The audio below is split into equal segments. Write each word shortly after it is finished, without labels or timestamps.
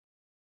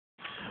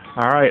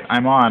All right,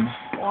 I'm on.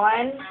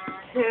 1,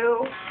 2,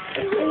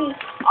 3.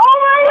 Oh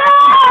my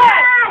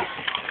God!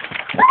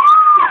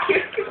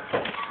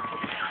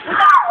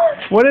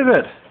 What is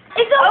it?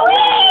 It's a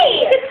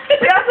Wii!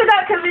 We also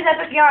got Kirby's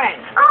Epic Yarn.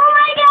 Oh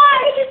my God!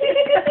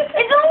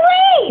 It's a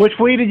Wii! Which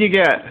Wii did you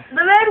get?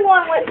 The red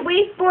one with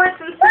Wii Sports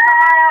and Super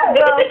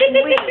Mario Bros.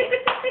 Wii.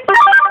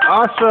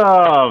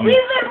 Awesome! We've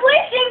been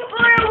wishing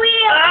for a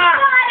Wii.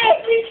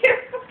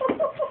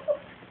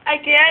 I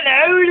can't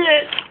hold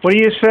it. What do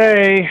you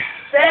say?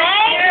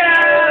 Thank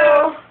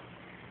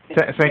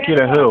you. Thank you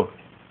to who?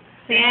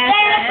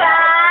 Santa.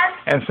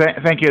 And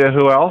thank you to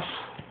who else?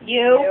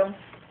 You.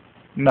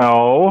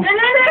 No.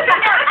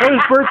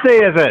 Whose birthday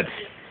is it?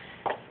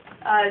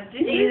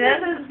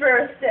 Jesus'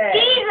 birthday.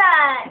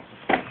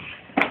 Jesus.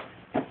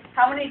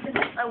 How many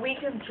Wii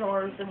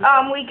controllers do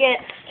we get?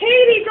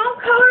 Katie,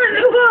 don't color in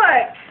the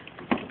book.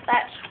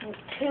 That's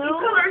 2. You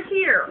color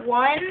here.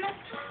 1,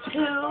 2,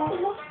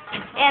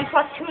 and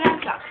plus 2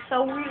 nunchucks.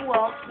 So we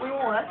will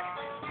look.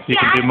 You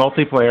can do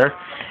multiplayer.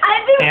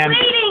 I've been and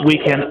waiting. We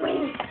can.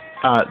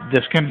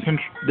 This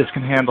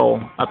can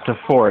handle up to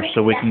 4,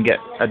 so we can get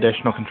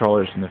additional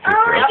controllers in the future.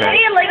 Go Okay.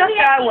 get Lego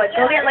Star Wars.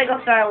 Go get Lego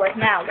Star Wars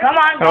now. Come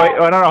on. Go. Oh,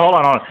 wait, no, hold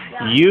on.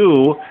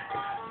 You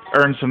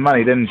earned some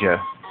money, didn't you?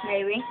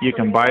 Maybe. You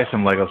can buy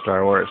some Lego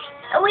Star Wars.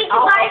 We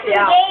can buy some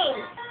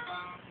games.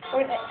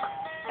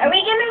 Are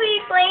we going to be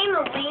playing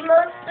the Wii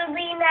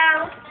mostly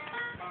now?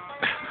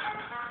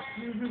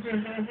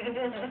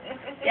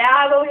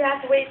 Yeah, but we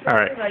have to wait for All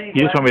right. everybody.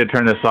 You just want me to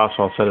turn this off,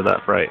 so I'll set it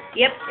up, right?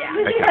 Yep. Yeah.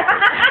 Okay.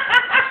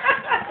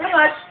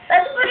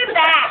 Let's put it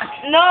back.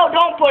 No,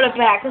 don't put it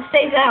back. It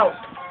stays out.